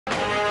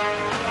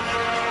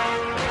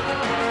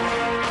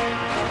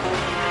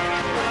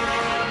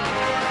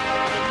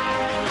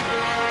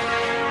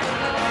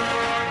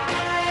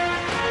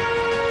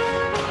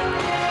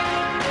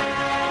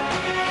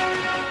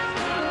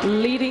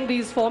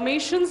these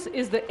formations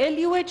is the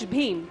LUH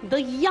Bheem,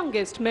 the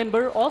youngest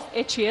member of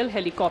HAL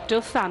helicopter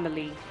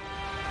family.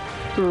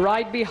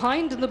 Right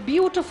behind in the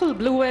beautiful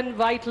blue and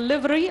white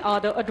livery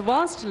are the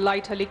advanced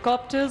light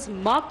helicopters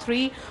Mark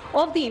III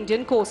of the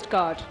Indian Coast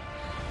Guard.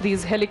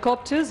 These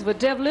helicopters were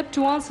developed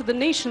to answer the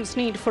nation's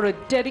need for a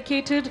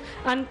dedicated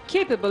and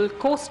capable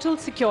coastal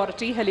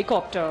security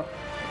helicopter.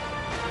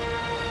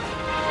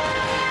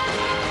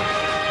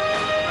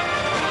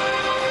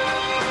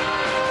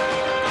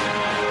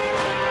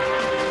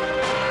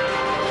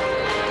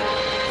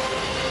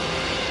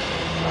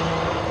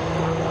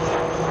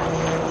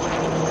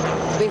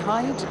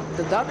 Behind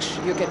the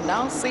Daksh, you can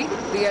now see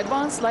the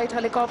advanced light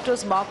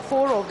helicopters Mark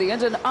IV of the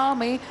Indian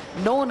Army,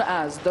 known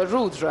as the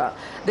Rudra.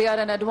 They are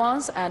an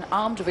advanced and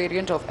armed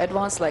variant of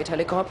advanced light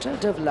helicopter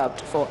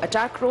developed for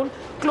attack role,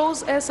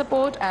 close air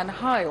support and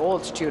high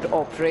altitude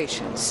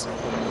operations.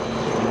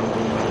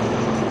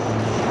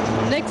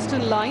 Next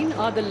in line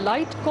are the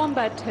light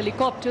combat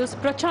helicopters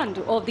Prachand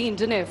of the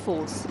Indian Air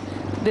Force.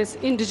 This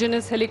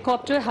indigenous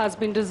helicopter has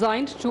been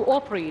designed to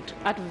operate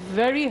at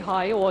very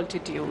high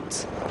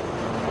altitudes.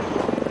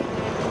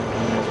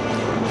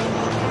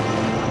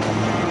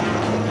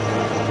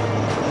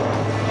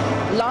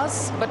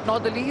 Last but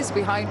not the least,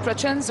 behind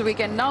Prachands, we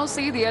can now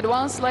see the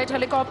advanced light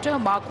helicopter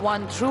Mark I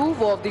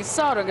Dhruv of the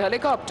Sarang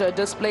helicopter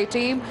display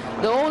team,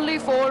 the only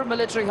 4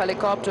 military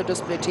helicopter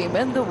display team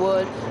in the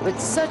world with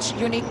such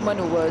unique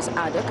maneuvers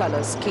and a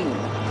color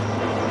scheme.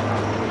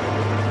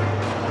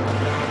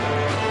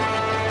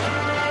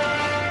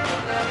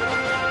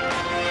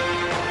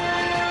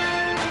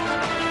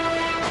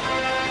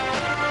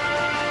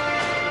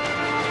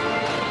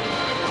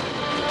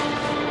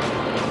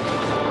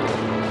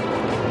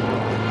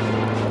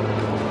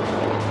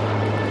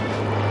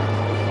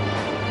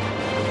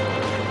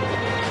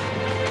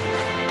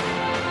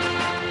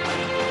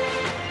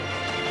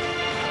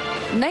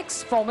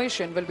 Next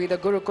formation will be the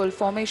Gurukul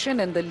formation.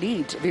 In the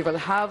lead, we will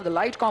have the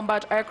light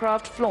combat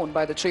aircraft flown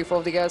by the Chief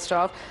of the Air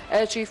Staff,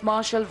 Air Chief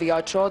Marshal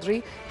V.R.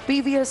 Chaudhary,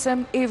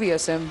 PVSM,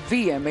 AVSM,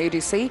 VM,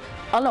 ADC,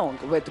 along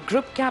with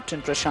Group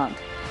Captain Prashant.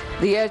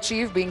 The Air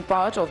Chief being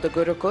part of the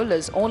Gurukul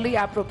is only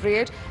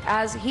appropriate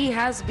as he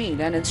has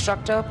been an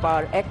instructor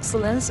par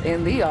excellence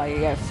in the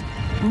IAF,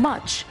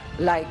 much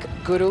like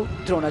Guru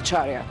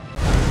Dronacharya.